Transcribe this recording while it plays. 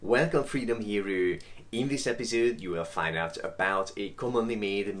Welcome Freedom Hero. In this episode you will find out about a commonly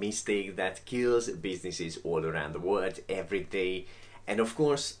made mistake that kills businesses all around the world every day. And of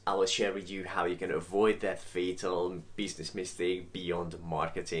course I will share with you how you can avoid that fatal business mistake beyond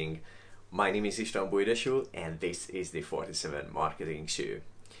marketing. My name is István Boydasó and this is the 47 Marketing Show.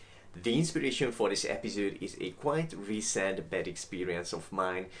 The inspiration for this episode is a quite recent bad experience of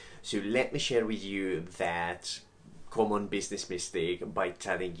mine, so let me share with you that common business mistake by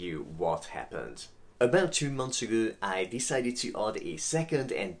telling you what happened. About 2 months ago, I decided to add a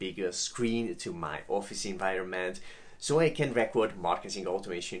second and bigger screen to my office environment so I can record marketing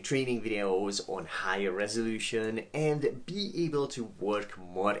automation training videos on higher resolution and be able to work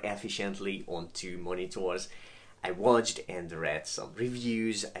more efficiently on 2 monitors. I watched and read some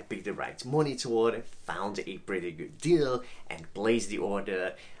reviews, I picked the right monitor, found a pretty good deal and placed the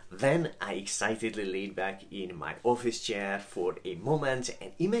order. Then I excitedly laid back in my office chair for a moment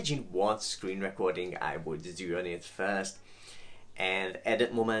and imagined what screen recording I would do on it first. And at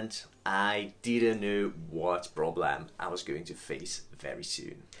that moment, I didn't know what problem I was going to face very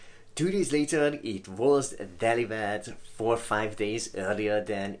soon. 2 days later, it was delivered 4 or 5 days earlier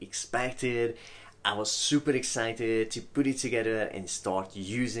than expected. I was super excited to put it together and start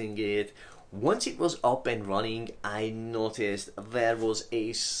using it. Once it was up and running, I noticed there was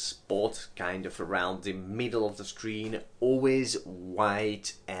a spot kind of around the middle of the screen, always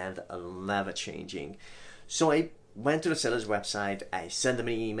white and never changing. So I went to the seller's website, I sent them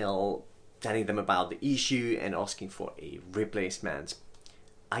an email telling them about the issue and asking for a replacement.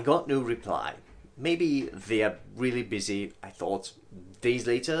 I got no reply. Maybe they are really busy, I thought. Days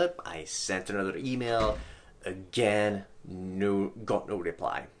later, I sent another email, again, got no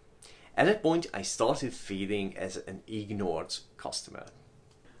reply. At that point, I started feeling as an ignored customer.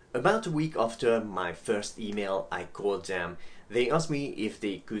 About a week after my first email, I called them. They asked me if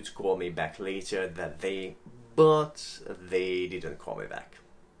they could call me back later that day, but they didn't call me back.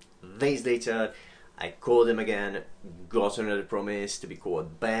 Days later, I called them again, got another promise to be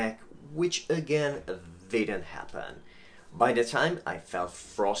called back, which again didn't happen. By the time I felt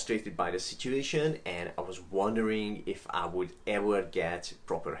frustrated by the situation and I was wondering if I would ever get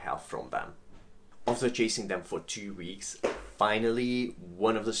proper help from them. After chasing them for 2 weeks, finally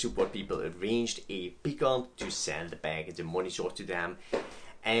one of the support people arranged a pickup to send back the monitor to them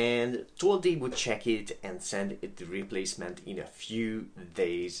and told they would check it and send it the replacement in a few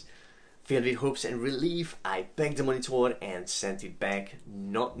days. Filled with hopes and relief, I packed the monitor and sent it back,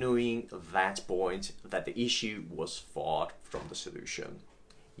 not knowing at that point that the issue was far from the solution.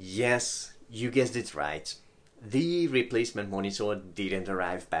 Yes, you guessed it right. The replacement monitor didn't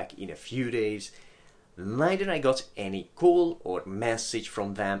arrive back in a few days. Neither I got any call or message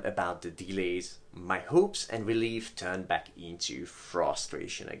from them about the delays. My hopes and relief turned back into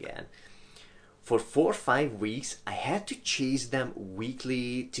frustration again. For 4 or 5 weeks, I had to chase them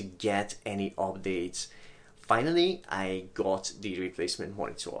weekly to get any updates. Finally, I got the replacement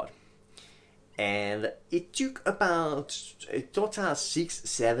monitor. And it took about a total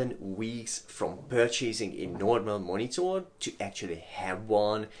 6-7 weeks from purchasing a normal monitor to actually have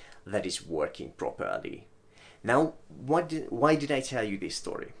one that is working properly. Now, why did I tell you this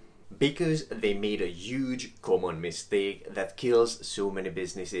story? Because they made a huge common mistake that kills so many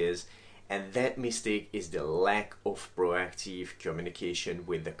businesses. And that mistake is the lack of proactive communication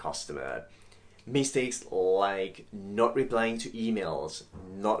with the customer. Mistakes like not replying to emails,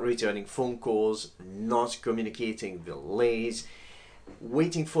 not returning phone calls, not communicating delays,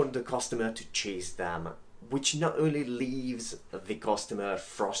 waiting for the customer to chase them, which not only leaves the customer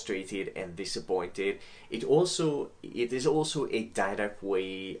frustrated and disappointed, it is also a direct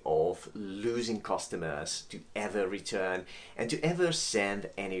way of losing customers to ever return and to ever send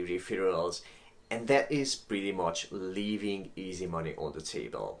any referrals, and that is pretty much leaving easy money on the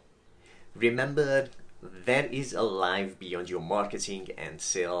table. Remember, there is a life beyond your marketing and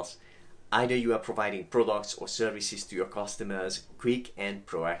sales. Either you are providing products or services to your customers, quick and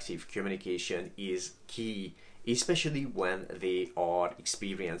proactive communication is key, especially when they are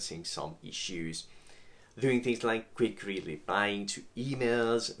experiencing some issues. Doing things like quickly replying to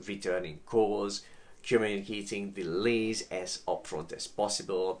emails, returning calls, communicating delays as upfront as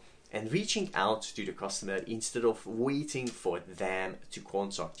possible, and reaching out to the customer instead of waiting for them to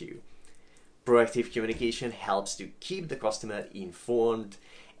contact you. Proactive communication helps to keep the customer informed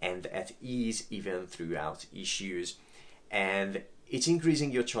and at ease even throughout issues, and it's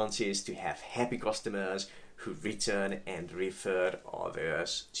increasing your chances to have happy customers who return and refer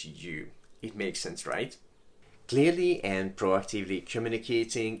others to you. It makes sense, right? Clearly and proactively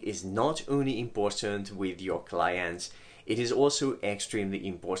communicating is not only important with your clients, it is also extremely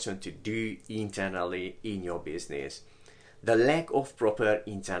important to do internally in your business. The lack of proper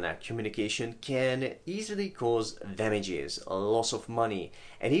internal communication can easily cause damages, a loss of money,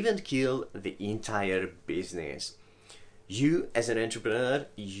 and even kill the entire business. You, as an entrepreneur,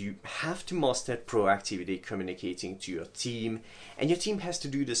 you have to master proactively communicating to your team, and your team has to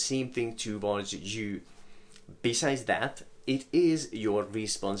do the same thing towards you. Besides that, it is your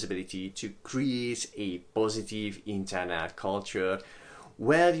responsibility to create a positive internal culture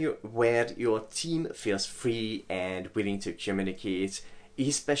where your team feels free and willing to communicate,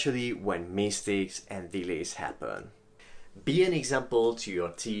 especially when mistakes and delays happen. Be an example to your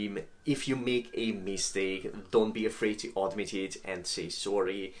team. If you make a mistake, don't be afraid to admit it and say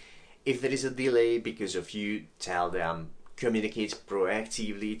sorry. If there is a delay because of you, tell them. Communicate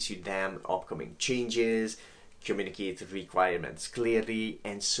proactively to them upcoming changes, communicate requirements clearly,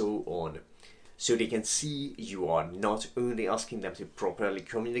 and so on. So they can see you are not only asking them to properly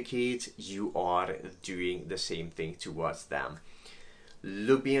communicate, you are doing the same thing towards them.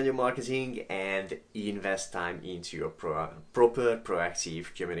 Look beyond your marketing and invest time into your proper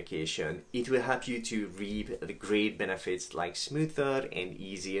proactive communication. It will help you to reap the great benefits like smoother and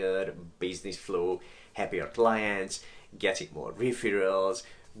easier business flow, happier clients, getting more referrals,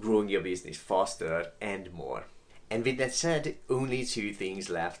 growing your business faster, and more. And with that said, only 2 things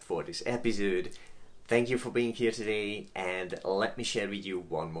left for this episode. Thank you for being here today, and let me share with you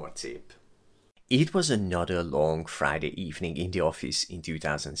one more tip. It was another long Friday evening in the office in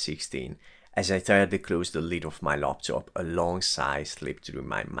 2016. As I tiredly closed the lid of my laptop, a long sigh slipped through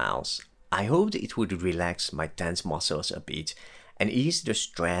my mouth. I hoped it would relax my tense muscles a bit and ease the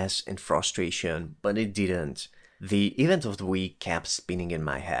stress and frustration, but it didn't. The event of the week kept spinning in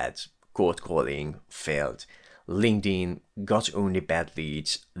my head. Cold calling failed. LinkedIn got only bad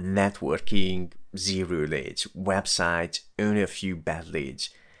leads. Networking, 0 leads. Website, only a few bad leads.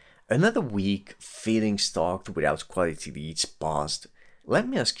 Another week feeling stuck without quality leads passed. Let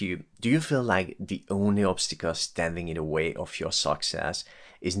me ask you, do you feel like the only obstacle standing in the way of your success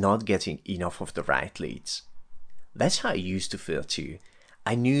is not getting enough of the right leads? That's how I used to feel too.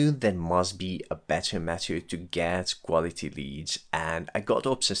 I knew there must be a better method to get quality leads, and I got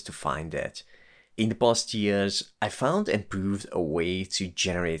obsessed to find it. In the past years, I found and proved a way to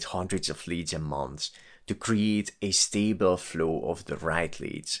generate hundreds of leads a month, to create a stable flow of the right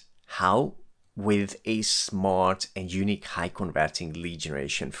leads. How? With a smart and unique high converting lead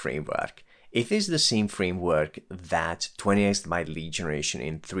generation framework. It is the same framework that 20x my lead generation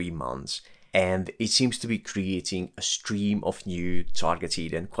in 3 months, and it seems to be creating a stream of new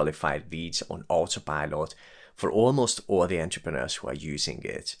targeted and qualified leads on autopilot for almost all the entrepreneurs who are using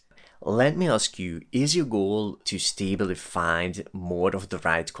it. Let me ask you, is your goal to stably find more of the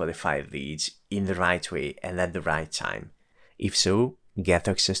right qualified leads in the right way and at the right time? If so, get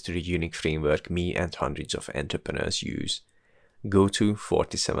access to the unique framework me and hundreds of entrepreneurs use. Go to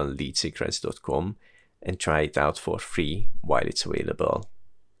 47leadsecrets.com and try it out for free while it's available.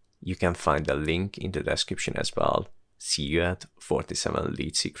 You can find the link in the description as well. See you at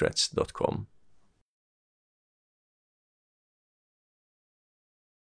 47leadsecrets.com.